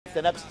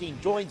Nathan Epstein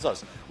joins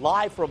us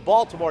live from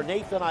Baltimore.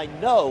 Nathan, I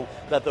know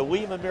that the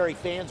William & Mary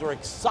fans are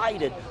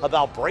excited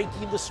about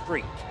breaking the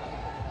streak.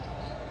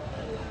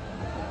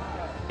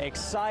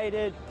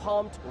 Excited,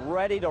 pumped,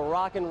 ready to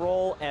rock and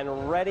roll,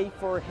 and ready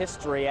for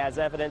history, as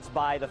evidenced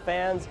by the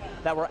fans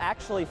that were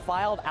actually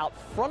filed out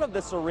front of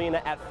this arena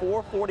at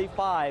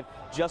 4:45,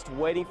 just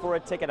waiting for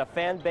a ticket. A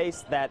fan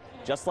base that,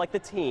 just like the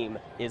team,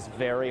 is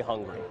very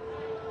hungry.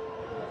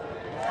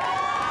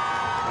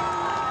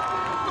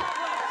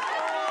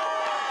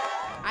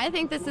 I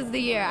think this is the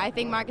year. I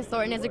think Marcus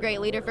Thornton is a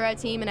great leader for our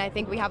team, and I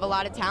think we have a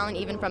lot of talent,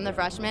 even from the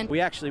freshmen.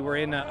 We actually were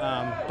in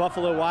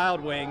Buffalo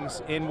Wild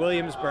Wings in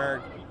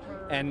Williamsburg,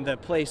 and the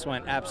place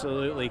went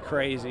absolutely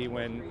crazy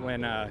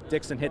when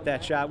Dixon hit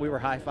that shot. We were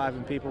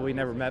high-fiving people we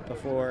never met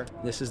before.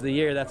 This is the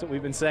year. That's what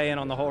we've been saying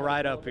on the whole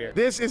ride up here.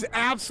 This is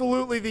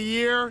absolutely the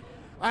year.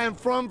 I am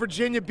from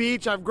Virginia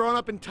Beach. I've grown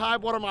up in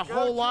Tidewater my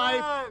whole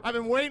life. I've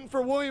been waiting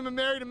for William &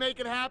 Mary to make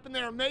it happen.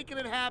 They are making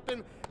it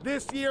happen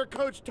this year.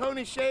 Coach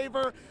Tony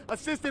Shaver,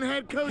 assistant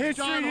head coach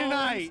John Holmes.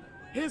 Tonight.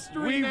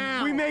 History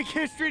now. We make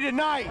history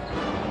tonight.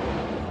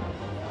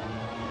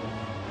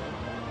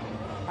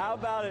 How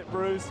about it,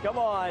 Bruce? Come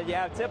on. You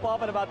have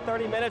tip-off in about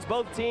 30 minutes.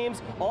 Both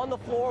teams on the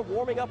floor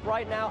warming up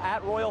right now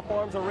at Royal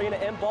Farms Arena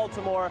in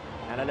Baltimore.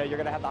 And I know you're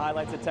going to have the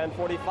highlights at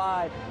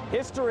 10:45.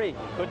 History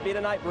could be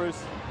tonight,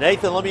 Bruce.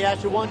 Nathan, let me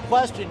ask you one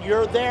question.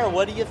 You're there.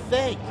 What do you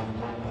think?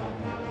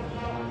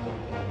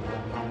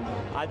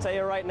 I tell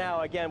you right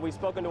now, again, we've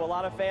spoken to a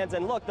lot of fans,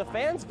 and look, the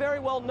fans very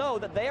well know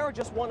that they are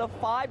just one of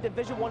 5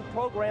 Division I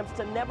programs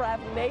to never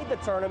have made the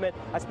tournament.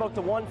 I spoke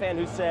to one fan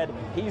who said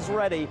he's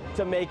ready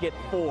to make it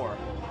 4.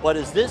 But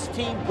is this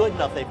team good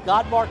enough? They've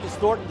got Marcus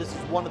Thornton. This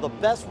is one of the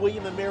best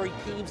William & Mary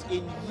teams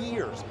in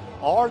years.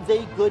 Are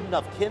they good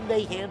enough? Can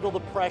they handle the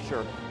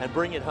pressure and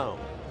bring it home?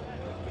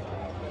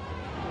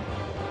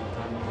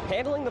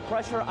 Handling the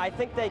pressure, I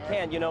think they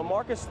can. You know,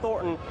 Marcus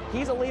Thornton,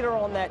 he's a leader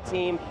on that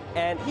team,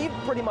 and he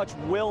pretty much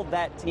willed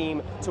that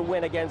team to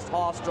win against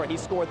Hofstra. He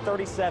scored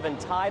 37,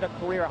 tied a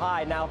career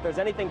high. Now, if there's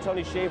anything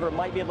Tony Shaver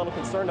might be a little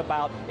concerned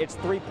about, it's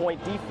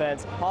three-point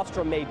defense.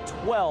 Hofstra made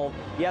 12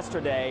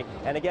 yesterday.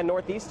 And again,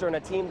 Northeastern, a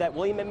team that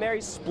William &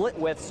 Mary split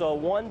with, so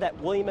one that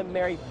William &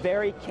 Mary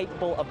very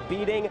capable of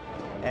beating.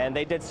 And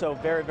they did so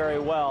very, very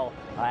well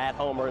at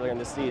home earlier in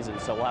the season.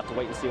 So we'll have to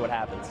wait and see what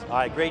happens. All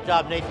right, great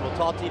job, Nathan. We'll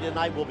talk to you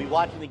tonight. We'll be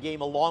watching the game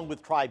along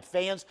with Tribe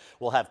fans.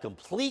 We'll have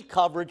complete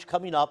coverage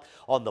coming up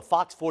on the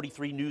Fox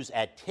 43 News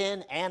at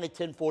 10 and at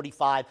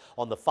 10:45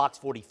 on the Fox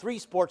 43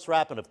 Sports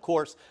Wrap. And, of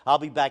course, I'll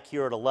be back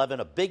here at 11.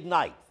 A big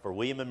night for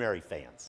William & Mary fans.